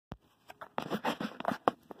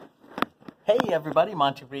Hey everybody,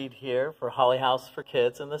 Monty Reed here for Holly House for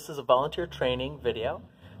Kids, and this is a volunteer training video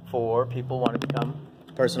for people who want to become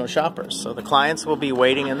personal shoppers. So the clients will be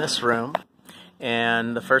waiting in this room,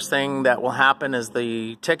 and the first thing that will happen is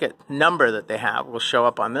the ticket number that they have will show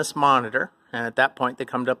up on this monitor, and at that point they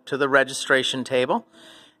come up to the registration table,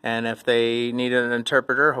 and if they need an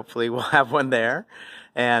interpreter, hopefully we'll have one there.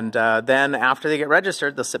 And then after they get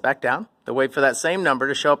registered, they'll sit back down, they'll wait for that same number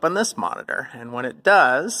to show up on this monitor, and when it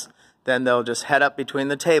does, then they'll just head up between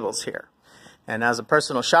the tables here. And as a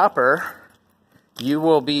personal shopper, you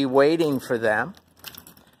will be waiting for them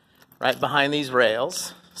right behind these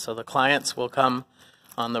rails. So the clients will come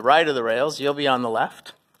on the right of the rails, you'll be on the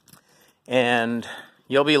left, and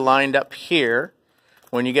you'll be lined up here.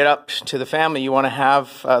 When you get up to the family, you want to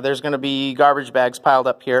have, there's going to be garbage bags piled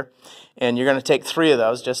up here, and you're going to take 3 of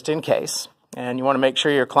those just in case. And you want to make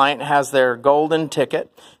sure your client has their golden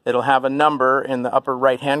ticket. It'll have a number in the upper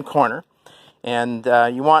right-hand corner. And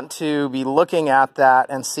you want to be looking at that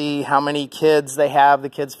and see how many kids they have, the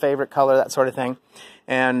kid's favorite color, that sort of thing.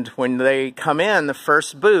 And when they come in, the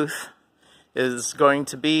first booth is going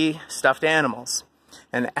to be stuffed animals.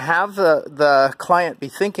 And have the client be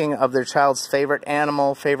thinking of their child's favorite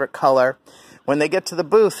animal, favorite color. When they get to the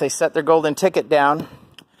booth, they set their golden ticket down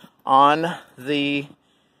on the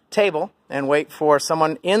table and wait for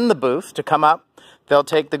someone in the booth to come up. They'll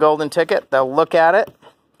take the golden ticket, they'll look at it,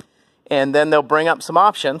 and then they'll bring up some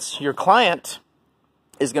options. Your client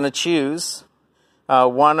is going to choose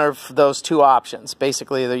one of those 2 options.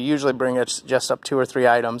 Basically, they usually bring just up 2 or 3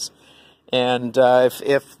 items. And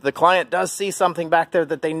if the client does see something back there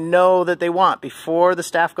that they know that they want, before the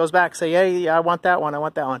staff goes back, say, hey, I want that one, I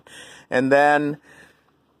want that one. And then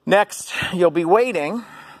next, you'll be waiting.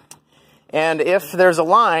 And if there's a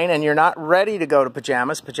line and you're not ready to go to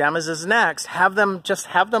pajamas, pajamas is next, have them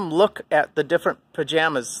look at the different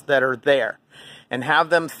pajamas that are there. And have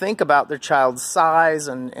them think about their child's size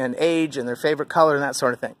and age and their favorite color and that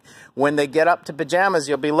sort of thing. When they get up to pajamas,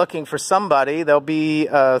 you'll be looking for somebody. There'll be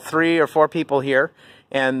 3 or 4 people here.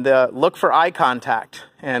 And look for eye contact.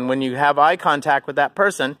 And when you have eye contact with that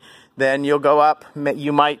person, then you'll go up.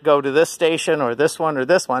 You might go to this station or this one or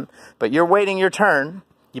this one. But you're waiting your turn.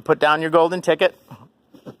 You put down your golden ticket.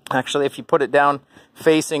 Actually, if you put it down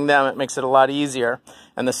facing them, it makes it a lot easier.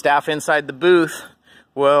 And the staff inside the booth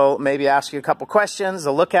will maybe ask you a couple questions.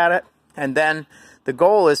 They'll look at it. And then the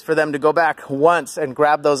goal is for them to go back once and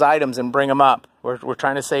grab those items and bring them up. We're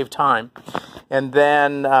trying to save time. And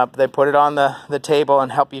then they put it on the table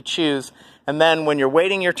and help you choose. And then when you're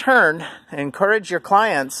waiting your turn, encourage your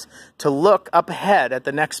clients to look up ahead at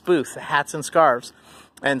the next booth, the hats and scarves,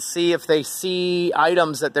 and see if they see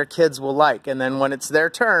items that their kids will like. And then when it's their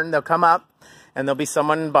turn, they'll come up and there'll be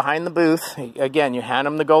someone behind the booth. Again, you hand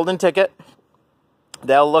them the golden ticket.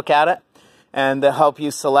 They'll look at it and they'll help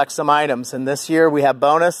you select some items. And this year we have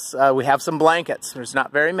bonus. We have some blankets. There's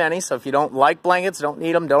not very many, so if you don't like blankets, don't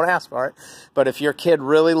need them, don't ask for it. But if your kid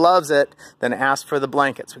really loves it, then ask for the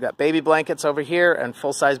blankets. We've got baby blankets over here and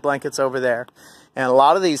full-size blankets over there. And a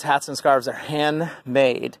lot of these hats and scarves are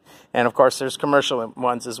handmade. And of course, there's commercial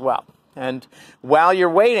ones as well. And while you're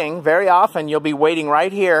waiting, very often you'll be waiting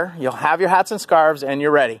right here. You'll have your hats and scarves and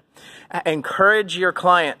you're ready. Encourage your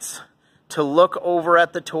clients to look over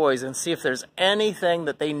at the toys and see if there's anything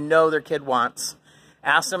that they know their kid wants.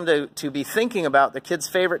 Ask them to be thinking about their kid's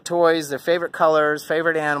favorite toys, their favorite colors,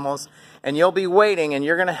 favorite animals, and you'll be waiting and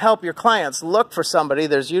you're going to help your clients look for somebody.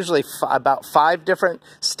 There's usually about 5 different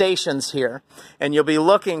stations here, and you'll be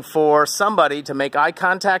looking for somebody to make eye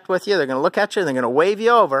contact with you. They're going to look at you, and they're going to wave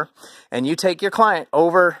you over, and you take your client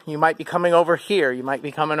over. You might be coming over here. You might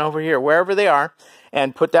be coming over here, wherever they are,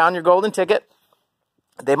 and put down your golden ticket.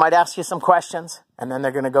 They might ask you some questions, and then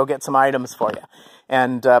they're going to go get some items for you.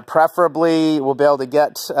 And preferably, we'll be able to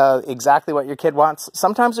get exactly what your kid wants.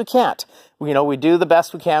 Sometimes we can't. We do the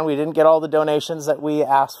best we can. We didn't get all the donations that we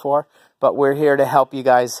asked for, but we're here to help you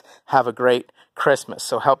guys have a great Christmas.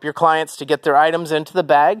 So help your clients to get their items into the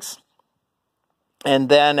bags. And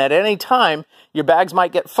then at any time, your bags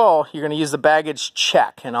might get full. You're going to use the baggage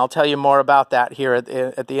check, and I'll tell you more about that here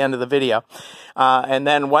at the end of the video. And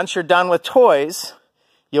then once you're done with toys,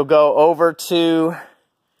 you'll go over to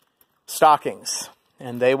stockings,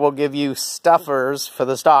 and they will give you stuffers for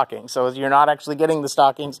the stockings. So you're not actually getting the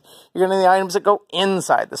stockings, you're getting the items that go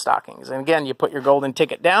inside the stockings. And again, you put your golden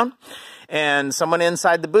ticket down, and someone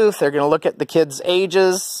inside the booth, they're going to look at the kids'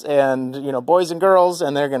 ages and, boys and girls,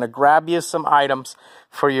 and they're going to grab you some items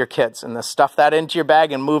for your kids. And they'll stuff that into your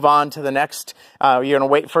bag and move on to the next. You're going to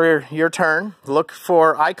wait for your turn. Look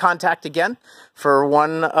for eye contact again for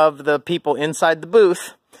one of the people inside the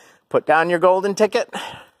booth. Put down your golden ticket.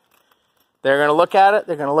 They're going to look at it.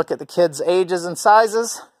 They're going to look at the kids' ages and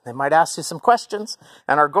sizes. They might ask you some questions.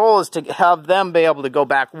 And our goal is to have them be able to go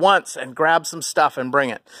back once and grab some stuff and bring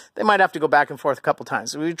it. They might have to go back and forth a couple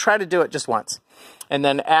times. We try to do it just once. And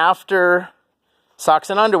then after socks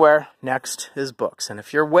and underwear, next is books. And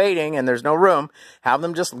if you're waiting and there's no room, have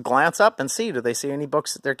them just glance up and see, do they see any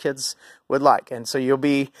books that their kids would like? And so you'll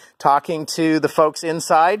be talking to the folks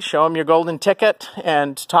inside, show them your golden ticket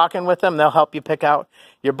and talking with them. They'll help you pick out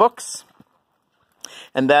your books.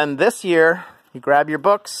 And then this year, you grab your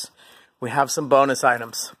books, we have some bonus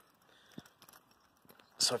items.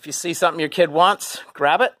 So if you see something your kid wants,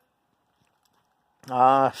 grab it.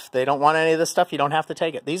 If they don't want any of this stuff, you don't have to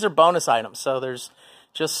take it. These are bonus items, so there's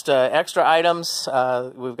just extra items.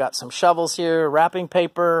 We've got some shovels here, wrapping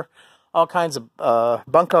paper, all kinds of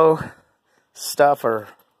Bunko stuff, or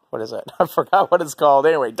what is it? I forgot what it's called.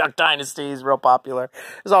 Anyway, Duck Dynasty is real popular.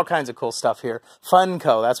 There's all kinds of cool stuff here.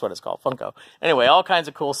 Funko, that's what it's called, Funko. Anyway, all kinds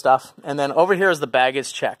of cool stuff. And then over here is the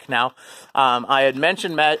baggage check. Now, I had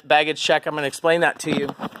mentioned baggage check. I'm going to explain that to you.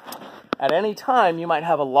 At any time, you might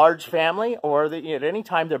have a large family, or at any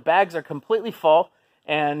time their bags are completely full,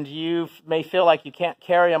 and you may feel like you can't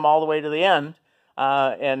carry them all the way to the end.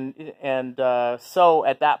 So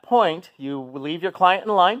at that point, you leave your client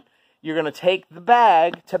in line. You're going to take the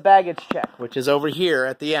bag to baggage check, which is over here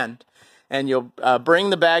at the end. And you'll bring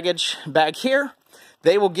the baggage bag here.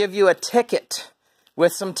 They will give you a ticket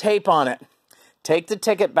with some tape on it. Take the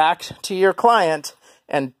ticket back to your client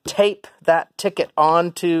and tape that ticket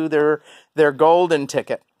onto their golden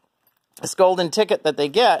ticket. This golden ticket that they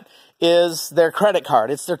get is their credit card.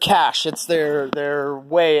 It's their cash. It's their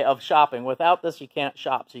way of shopping. Without this, you can't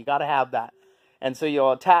shop, so you got to have that. And so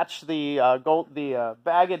you'll attach the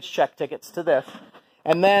baggage check tickets to this.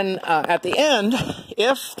 And then at the end,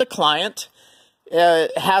 if the client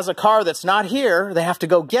has a car that's not here, they have to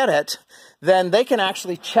go get it, then they can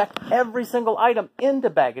actually check every single item into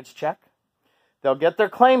baggage check. They'll get their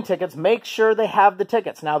claim tickets, make sure they have the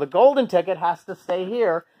tickets. Now, the golden ticket has to stay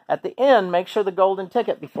here. At the end, make sure the golden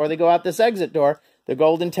ticket, before they go out this exit door, the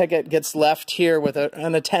golden ticket gets left here with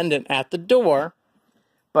an attendant at the door.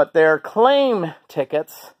 But their claim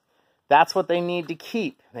tickets, that's what they need to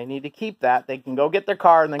keep. They need to keep that. They can go get their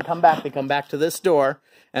car and then come back. They come back to this door,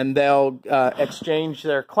 and they'll exchange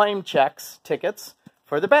their claim tickets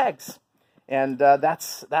for the bags. And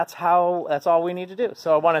that's all we need to do.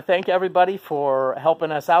 So I want to thank everybody for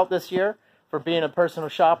helping us out this year, for being a personal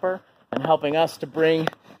shopper, and helping us to bring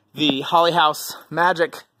the Holly House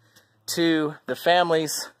magic to the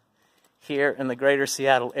families here in the greater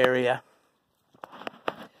Seattle area.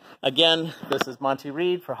 Again, this is Monty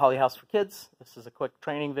Reed for Holly House for Kids. This is a quick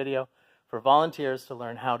training video for volunteers to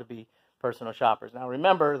learn how to be personal shoppers. Now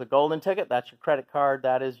remember, the golden ticket, that's your credit card.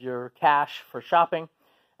 That is your cash for shopping.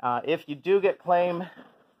 If you do get claim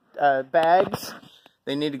bags,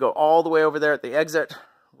 they need to go all the way over there at the exit,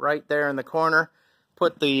 right there in the corner.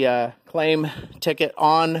 Put the claim ticket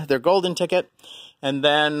on their golden ticket, and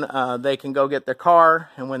then they can go get their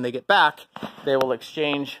car, and when they get back, they will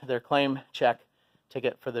exchange their claim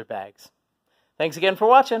ticket for their bags. Thanks again for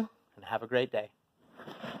watching, and have a great day.